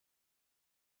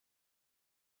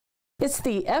It's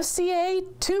the FCA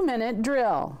 2-minute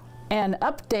drill, an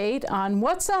update on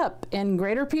what's up in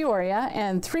Greater Peoria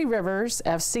and Three Rivers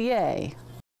FCA.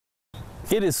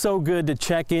 It is so good to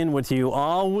check in with you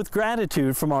all with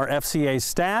gratitude from our FCA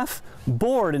staff,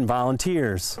 board, and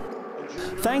volunteers.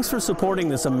 Thanks for supporting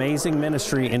this amazing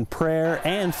ministry in prayer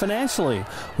and financially.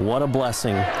 What a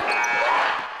blessing.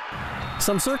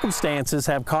 Some circumstances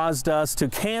have caused us to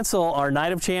cancel our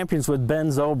Night of Champions with Ben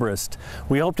Zobrist.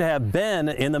 We hope to have Ben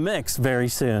in the mix very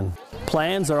soon.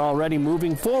 Plans are already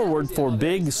moving forward for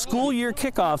big school year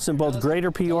kickoffs in both Greater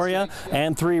Peoria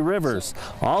and Three Rivers,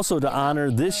 also to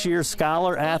honor this year's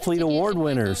Scholar Athlete Award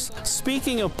winners.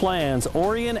 Speaking of plans,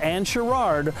 Orion and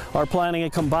Sherrard are planning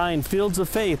a combined Fields of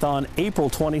Faith on April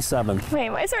 27th. Wait,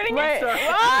 am I starting?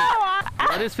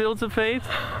 What is Fields of Faith?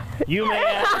 You may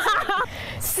ask.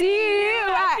 See you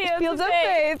at Fields of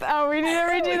Faith. Oh, we need to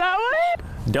redo that one?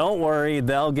 Don't worry,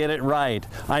 they'll get it right.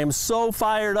 I am so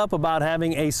fired up about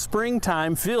having a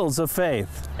springtime Fields of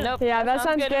Faith. Nope. Yeah, that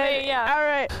sounds good. Yeah. All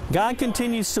right. God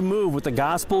continues to move with the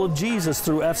gospel of Jesus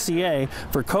through FCA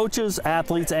for coaches,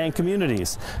 athletes, and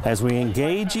communities as we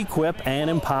engage, equip, and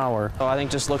empower. I think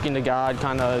just looking to God,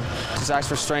 kind of just ask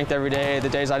for strength every day. The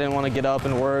days I didn't want to get up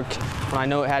and work, when I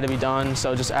know it had to be done,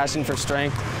 so just asking for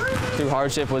strength through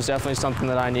hardship was definitely something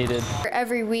that I needed.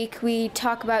 Every week we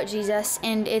talk about Jesus,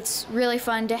 and it's really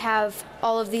fun to have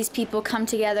all of these people come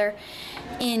together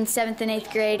in 7th and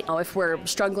 8th grade. If we're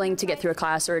struggling to get through a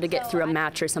class or to get through a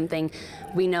match or something,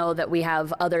 we know that we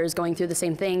have others going through the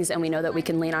same things, and we know that we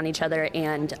can lean on each other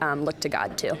and look to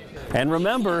God too. And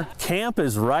remember, camp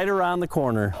is right around the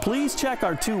corner. Please check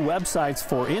our 2 websites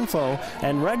for info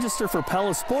and register for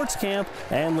Pella Sports Camp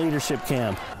and Leadership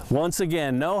Camp. Once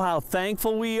again, know how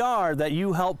thankful we are that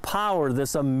you help power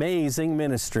this amazing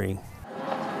ministry.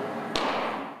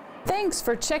 Thanks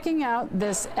for checking out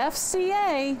this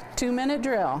FCA 2-minute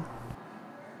drill.